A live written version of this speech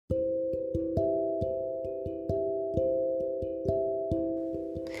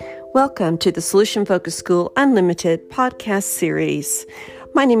Welcome to the Solution Focused School Unlimited podcast series.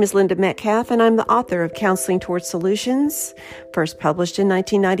 My name is Linda Metcalf, and I'm the author of Counseling Towards Solutions, first published in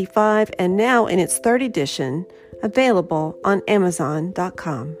 1995 and now in its third edition, available on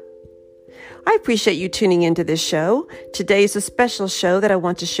Amazon.com. I appreciate you tuning into this show. Today is a special show that I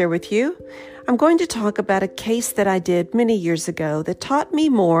want to share with you. I'm going to talk about a case that I did many years ago that taught me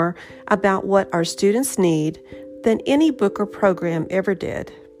more about what our students need than any book or program ever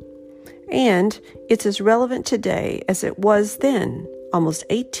did. And it's as relevant today as it was then, almost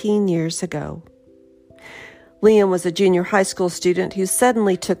 18 years ago. Liam was a junior high school student who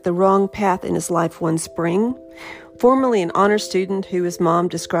suddenly took the wrong path in his life one spring. Formerly an honor student who his mom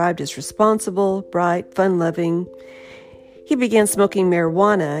described as responsible, bright, fun-loving, he began smoking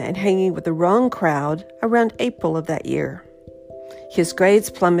marijuana and hanging with the wrong crowd around April of that year. His grades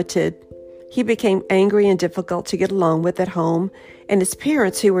plummeted. He became angry and difficult to get along with at home, and his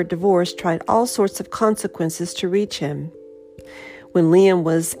parents, who were divorced, tried all sorts of consequences to reach him. When Liam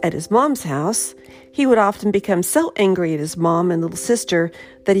was at his mom's house, he would often become so angry at his mom and little sister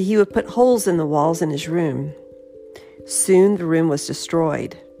that he would put holes in the walls in his room. Soon the room was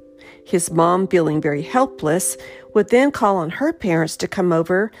destroyed. His mom, feeling very helpless, would then call on her parents to come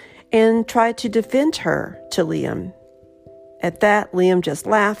over and try to defend her to Liam. At that, Liam just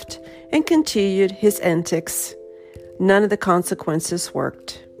laughed and continued his antics. None of the consequences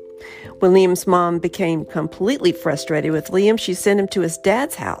worked. When Liam's mom became completely frustrated with Liam, she sent him to his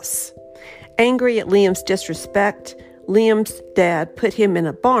dad's house. Angry at Liam's disrespect, Liam's dad put him in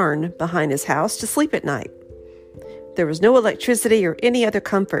a barn behind his house to sleep at night. There was no electricity or any other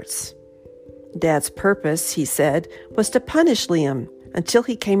comforts. Dad's purpose, he said, was to punish Liam until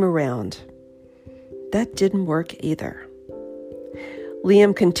he came around. That didn't work either.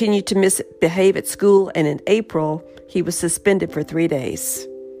 Liam continued to misbehave at school, and in April, he was suspended for 3 days.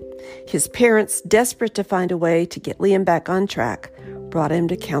 His parents, desperate to find a way to get Liam back on track, brought him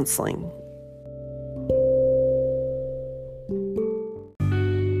to counseling.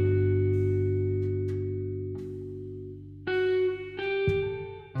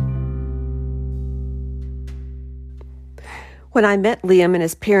 When I met Liam and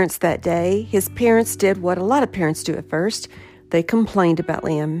his parents that day, his parents did what a lot of parents do at first. They complained about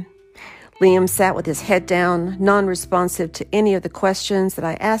Liam. Liam sat with his head down, non-responsive to any of the questions that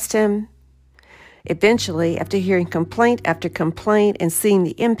I asked him. Eventually, after hearing complaint after complaint and seeing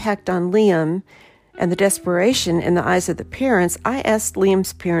the impact on Liam and the desperation in the eyes of the parents, I asked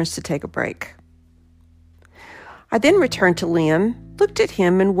Liam's parents to take a break. I then returned to Liam, looked at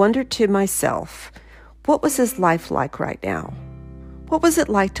him, and wondered to myself, what was his life like right now? What was it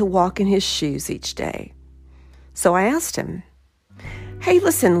like to walk in his shoes each day? So I asked him, "Hey,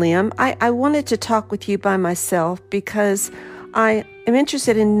 listen, Liam, I wanted to talk with you by myself because I am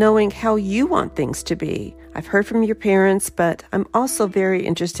interested in knowing how you want things to be. I've heard from your parents, but I'm also very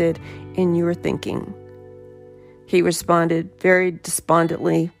interested in your thinking." He responded very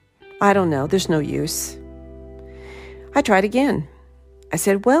despondently, "I don't know, there's no use." I tried again. I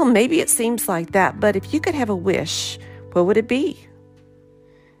said, "Well, maybe it seems like that, but if you could have a wish, what would it be?"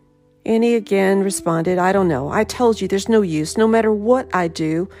 And he again responded, "I don't know. I told you there's no use. No matter what I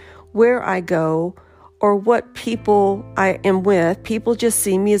do, where I go, or what people I am with, people just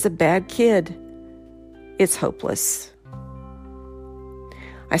see me as a bad kid. It's hopeless."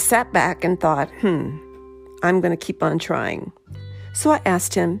 I sat back and thought, I'm going to keep on trying. So I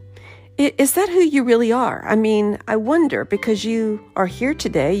asked him, "Is that who you really are? I mean, I wonder, because you are here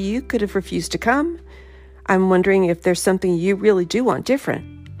today, you could have refused to come. I'm wondering if there's something you really do want different."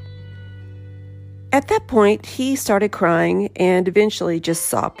 At that point, he started crying and eventually just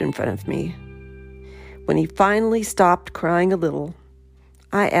sobbed in front of me. When he finally stopped crying a little,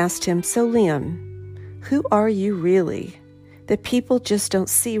 I asked him, "So Liam, who are you really that people just don't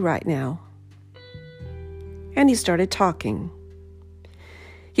see right now?" And he started talking.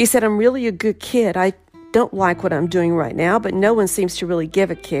 He said, "I'm really a good kid. I don't like what I'm doing right now, but no one seems to really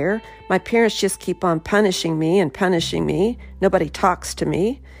give a care. My parents just keep on punishing me and punishing me. Nobody talks to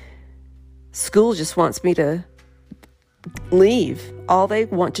me. School just wants me to leave. All they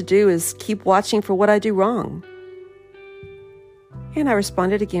want to do is keep watching for what I do wrong." And I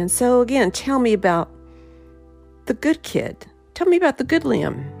responded again, "So again, tell me about the good kid. Tell me about the good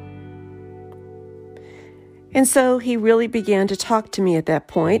Liam." And so he really began to talk to me at that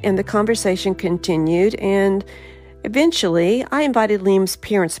point, and the conversation continued, and eventually I invited Liam's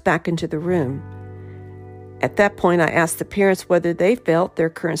parents back into the room. At that point, I asked the parents whether they felt their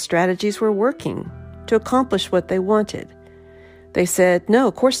current strategies were working to accomplish what they wanted. They said, "No,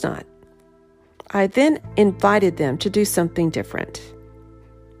 of course not." I then invited them to do something different.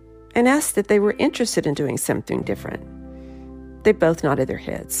 and asked if they were interested in doing something different. They both nodded their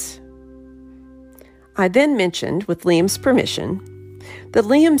heads. I then mentioned, with Liam's permission, that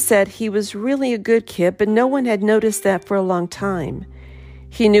Liam said he was really a good kid, but no one had noticed that for a long time.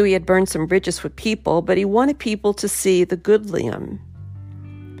 He knew he had burned some bridges with people, but he wanted people to see the good Liam.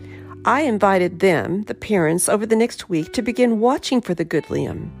 I invited them, the parents, over the next week to begin watching for the good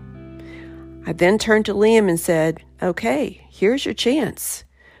Liam. I then turned to Liam and said, "Okay, here's your chance.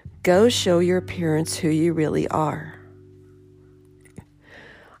 Go show your parents who you really are."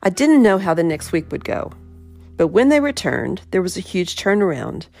 I didn't know how the next week would go, but when they returned, there was a huge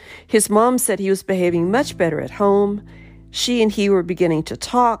turnaround. His mom said he was behaving much better at home. She and he were beginning to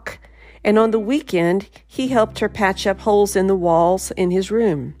talk, and on the weekend, he helped her patch up holes in the walls in his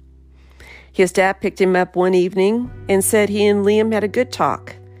room. His dad picked him up one evening and said he and Liam had a good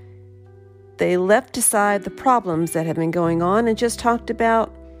talk. They left aside the problems that had been going on and just talked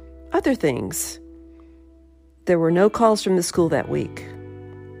about other things. There were no calls from the school that week.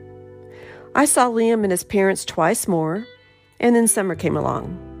 I saw Liam and his parents twice more, and then summer came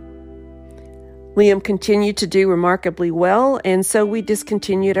along. Liam continued to do remarkably well, and so we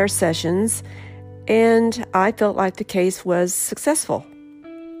discontinued our sessions, and I felt like the case was successful.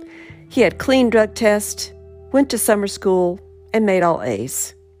 He had clean drug tests, went to summer school, and made all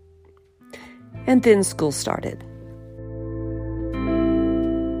A's. And then school started.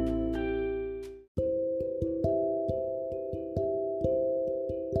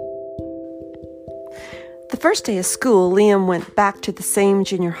 The first day of school, Liam went back to the same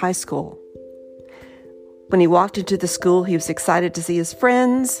junior high school. When he walked into the school, he was excited to see his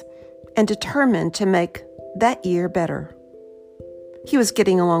friends and determined to make that year better. He was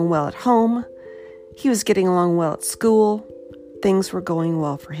getting along well at home. He was getting along well at school. Things were going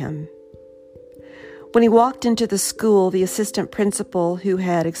well for him. When he walked into the school, the assistant principal who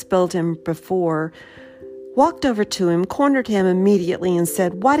had expelled him before walked over to him, cornered him immediately, and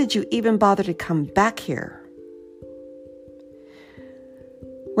said, "Why did you even bother to come back here?"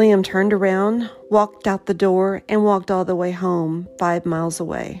 Liam turned around, walked out the door, and walked all the way home, 5 miles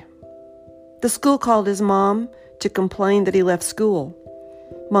away. The school called his mom to complain that he left school.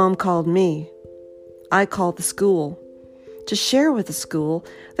 Mom called me. I called the school to share with the school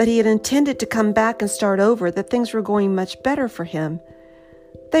that he had intended to come back and start over, that things were going much better for him.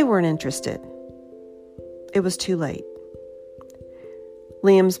 They weren't interested. It was too late.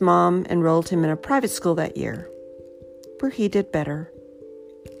 Liam's mom enrolled him in a private school that year, where he did better.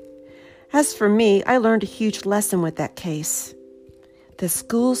 As for me, I learned a huge lesson with that case. The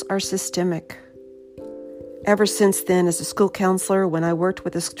schools are systemic. Ever since then, as a school counselor, when I worked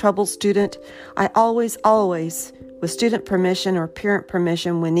with a troubled student, I always, with student permission or parent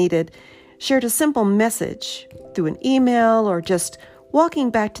permission when needed, shared a simple message through an email or just walking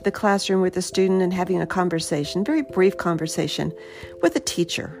back to the classroom with the student and having a conversation, very brief conversation, with a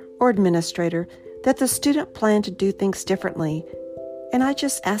teacher or administrator that the student planned to do things differently, and I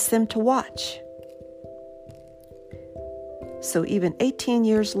just asked them to watch. So even 18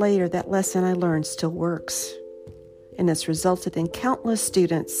 years later, that lesson I learned still works, and it's resulted in countless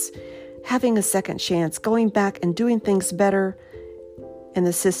students having a second chance, going back and doing things better, and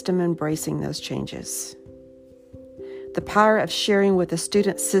the system embracing those changes. The power of sharing with the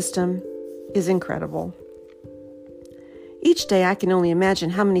student system is incredible. Each day, I can only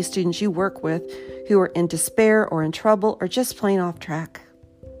imagine how many students you work with who are in despair or in trouble or just plain off track.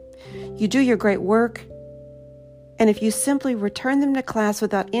 You do your great work, and if you simply return them to class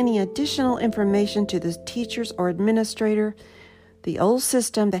without any additional information to the teachers or administrator, the old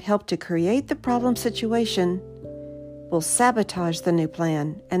system that helped to create the problem situation will sabotage the new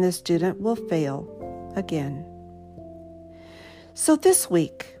plan, and the student will fail again. So this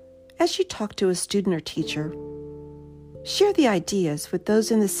week, as you talk to a student or teacher, share the ideas with those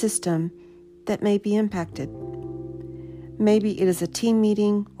in the system that may be impacted. Maybe it is a team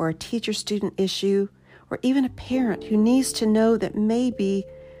meeting or a teacher-student issue, or even a parent who needs to know that maybe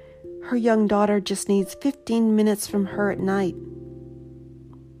her young daughter just needs 15 minutes from her at night.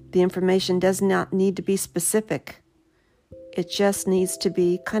 The information does not need to be specific. It just needs to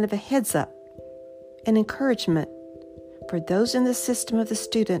be kind of a heads up, an encouragement for those in the system of the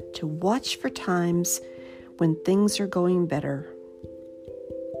student to watch for times when things are going better.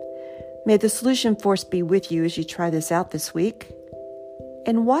 May the Solution Force be with you as you try this out this week.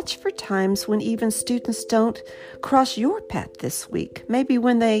 And watch for times when even students don't cross your path this week. Maybe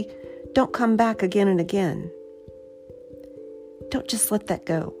when they don't come back again and again. Don't just let that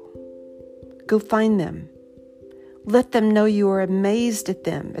go. Go find them. Let them know you are amazed at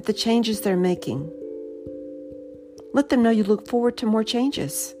them, at the changes they're making. Let them know you look forward to more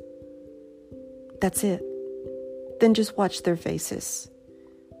changes. That's it. Then just watch their faces.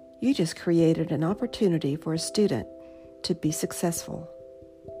 You just created an opportunity for a student to be successful.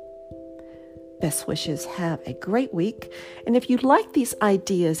 Best wishes. Have a great week. And if you like these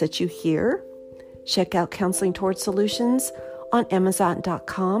ideas that you hear, check out Counseling Towards Solutions on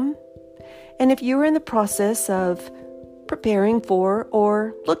Amazon.com. And if you're in the process of preparing for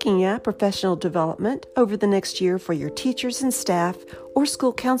or looking at professional development over the next year for your teachers and staff or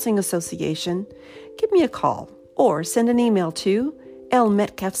school counseling association, give me a call or send an email to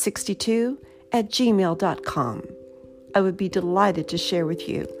lmetcalf62@gmail.com. I would be delighted to share with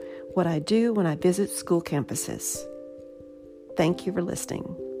you what I do when I visit school campuses. Thank you for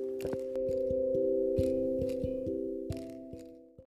listening.